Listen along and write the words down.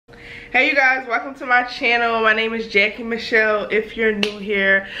Hey you guys, welcome to my channel. My name is Jackie Michelle if you're new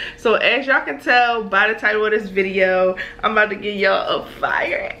here. So as y'all can tell by the title of this video, I'm about to give y'all a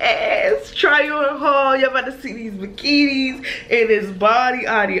fire ass try on haul. Y'all about to see these bikinis and this body,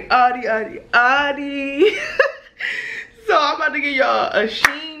 So I'm about to give y'all a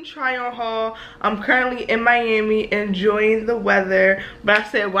Shein try on haul. I'm currently in Miami enjoying the weather, but I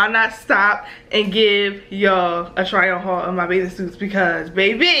said why not stop and give y'all a try on haul of my bathing suits, because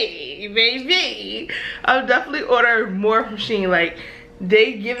baby, I'll definitely order more from Shein. Like,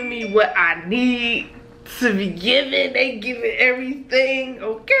 they giving me what I need to be given. They giving everything,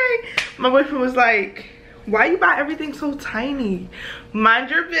 okay? My boyfriend was like, why you buy everything so tiny?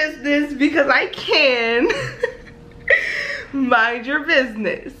 Mind your business, because I can. Mind your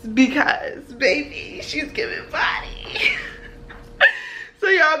business, because baby, she's giving body. So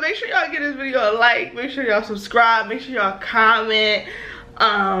y'all, make sure y'all give this video a like, make sure y'all subscribe, make sure y'all comment,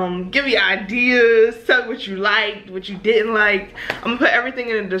 give me ideas, tell me what you liked, what you didn't like. I'm gonna put everything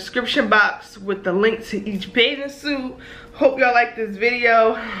in the description box with the link to each bathing suit. Hope y'all like this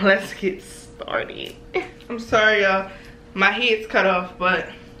video. Let's get started. I'm sorry y'all, my head's cut off, but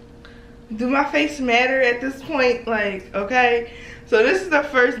do my face matter at this point? Like, okay, so this is the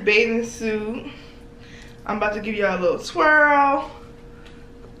first bathing suit. I'm about to give y'all a little twirl.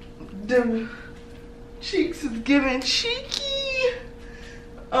 The cheeks is giving cheeky.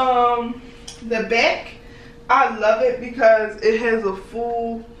 The back, I love it because it has a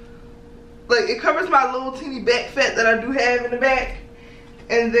full, like, it covers my little teeny back fat that I do have in the back.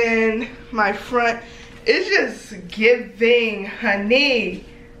 And then my front, it's just giving honey.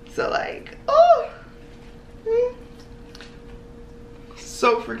 So like, oh,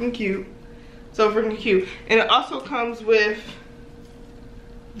 so freaking cute, so freaking cute. And it also comes with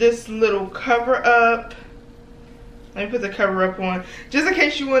this little cover up. Let me put the cover up on, just in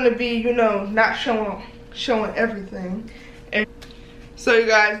case you want to be, you know, not showing everything. And so you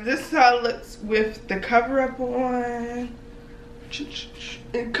guys, this is how it looks with the cover up on.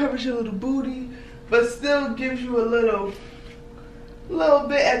 It covers your little booty, but still gives you a little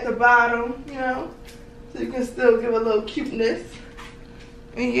bit at the bottom, you know, so you can still give a little cuteness.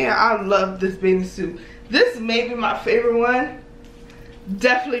 And yeah, I love this bathing suit. This may be my favorite one.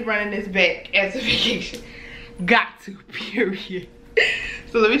 Definitely running this back as a vacation. Got to, period.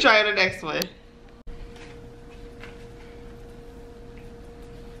 So let me try the next one.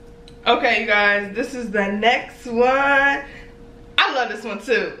 Okay, you guys, this is the next one. I love this one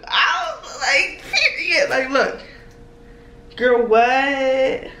too. I was like, period. Like, look. Girl,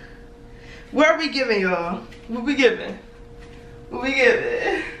 what? What are we giving y'all? What we giving? What we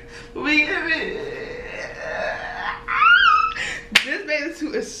giving? What we giving? This bathing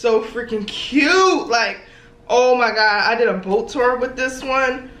suit is so freaking cute. Like, oh my god, I did a boat tour with this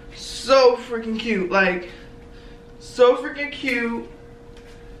one. So freaking cute. Like, so freaking cute.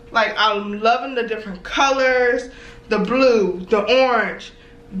 Like, I'm loving the different colors. The blue, the orange,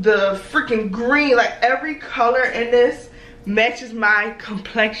 the freaking green. Like, every color in this matches my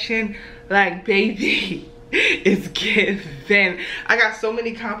complexion. Like, baby, it's given. I got so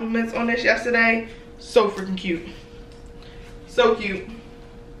many compliments on this yesterday. So freaking cute. So cute.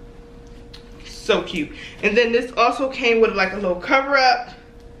 So cute. And then this also came with like a little cover up.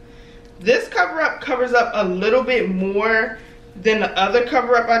 This cover up covers up a little bit more than the other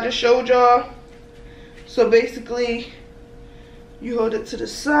cover up I just showed y'all. So basically, you hold it to the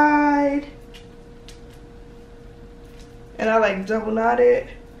side, and I like double knot it,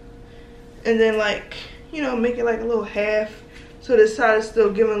 and then, like, you know, make it like a little half, so this side is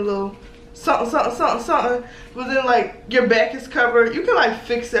still giving a little something, but then, like, your back is covered. You can like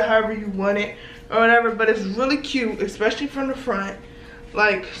fix it however you want it or whatever, but it's really cute, especially from the front.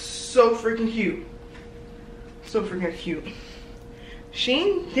 Like, so freaking cute. So freaking cute.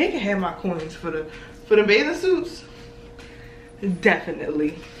 Shein, they can have my coins for the bathing suits.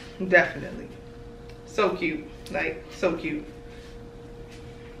 Definitely. So cute. Like, so cute.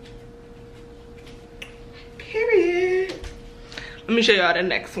 Period. Let me show y'all the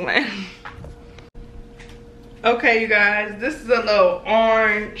next one. Okay, you guys, this is a little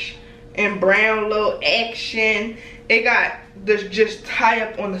orange and brown little action. It got this just tie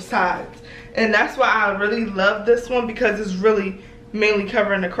up on the sides, and that's why I really love this one, because it's really mainly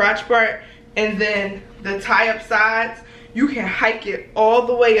covering the crotch part, and then the tie up sides, you can hike it all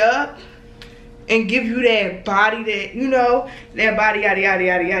the way up and give you that body, that, you know, that body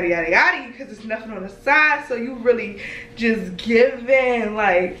yada because there's nothing on the side, so you really just giving,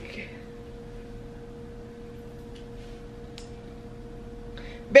 like,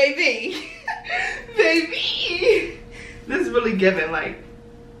 baby. Baby, this is really giving, like,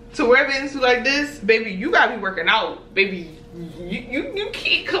 to wear a bathing suit like this, baby, you gotta be working out, baby. You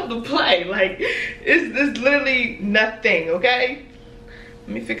can't come to play. Like, it's literally nothing, okay? Let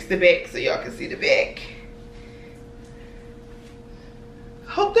me fix the back so y'all can see the back.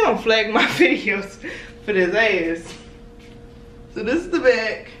 Hope they don't flag my videos for this ass. So this is the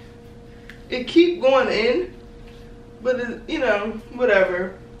back. It keep going in, but it, you know,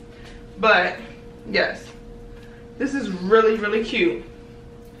 whatever. But yes, this is really, really cute.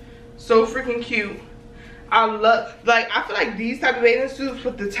 So freaking cute. I love, like, I feel like these type of bathing suits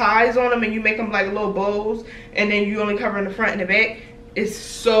with the ties on them and you make them like little bows and then you only cover in the front and the back, is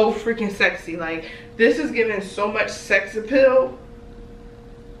so freaking sexy. Like, this is giving so much sex appeal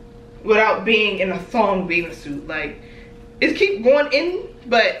without being in a thong bathing suit. Like, it keep going in,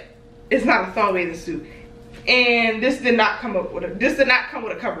 but it's not a thong bathing suit. And this did not come up with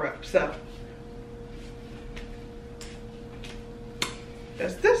a cover up. So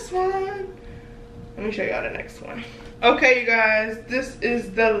that's this one. Let me show y'all the next one. Okay, you guys, this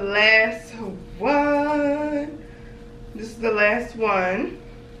is the last one. This is the last one.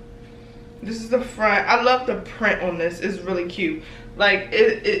 This is the front. I love the print on this. It's really cute. Like,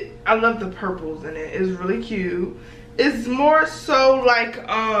 I love the purples in it. It's really cute. It's more so like,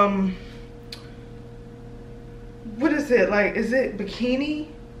 what is it? Like, is it bikini?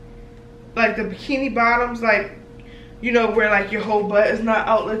 Like the bikini bottoms, like, you know, where like your whole butt is not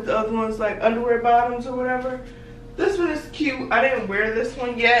out like the other ones, like underwear bottoms or whatever. This one is cute. I didn't wear this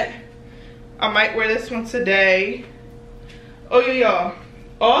one yet. I might wear this one today. Oh yeah, y'all.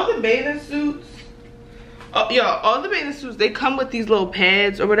 All the bathing suits, all the bathing suits, they come with these little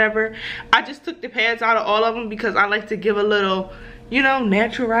pads or whatever. I just took the pads out of all of them because I like to give a little, you know,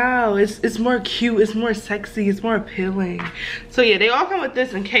 natural. It's more cute, it's more sexy, it's more appealing. So yeah, they all come with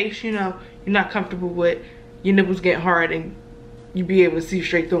this in case, you know, you're not comfortable with your nipples getting hard and you be able to see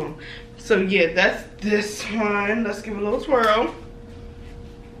straight through them. So yeah, that's this one. Let's give it a little twirl.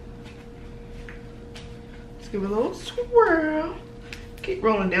 Let's give it a little swirl. Keep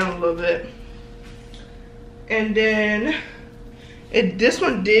rolling down a little bit. And then this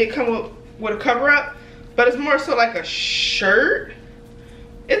one did come up with a cover up, but it's more so like a shirt.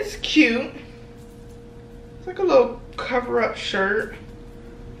 It's cute. It's like a little cover up shirt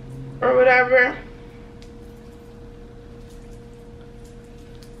or whatever.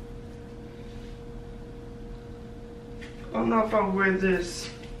 I don't know if I'll wear this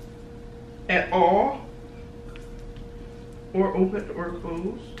at all, or open or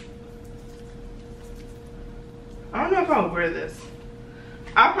close. I don't know if I'll wear this.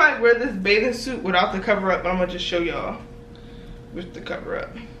 I'll probably wear this bathing suit without the cover up, but I'm gonna just show y'all with the cover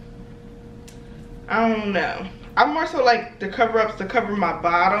up. I don't know. I'm more so like the cover ups to cover my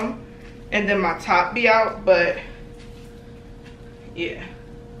bottom and then my top be out, but yeah.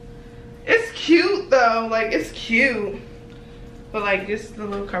 It's cute though, like it's cute. But like this is the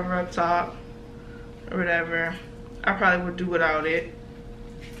little cover up top or whatever. I probably would do without it.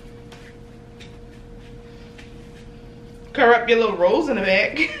 Cover up your little rolls in the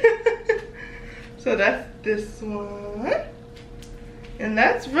back. So that's this one. And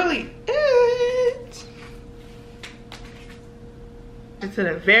that's really it. To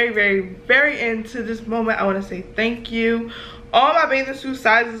the very end, to this moment, I want to say thank you. All my bathing suit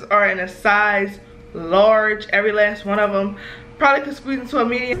sizes are in a size large, every last one of them. Probably could squeeze into a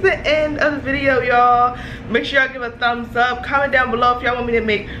medium. This is the end of the video, y'all. Make sure y'all give a thumbs up. Comment down below if y'all want me to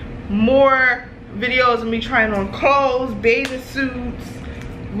make more videos of me trying on clothes, bathing suits,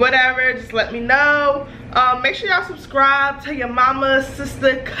 whatever. Just let me know. Make sure y'all subscribe. Tell your mama,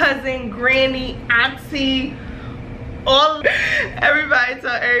 sister, cousin, granny, auntie, all everybody.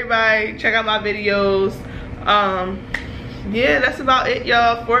 Tell everybody, check out my videos. Yeah, that's about it,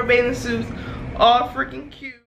 y'all. 4 bathing suits, all freaking cute.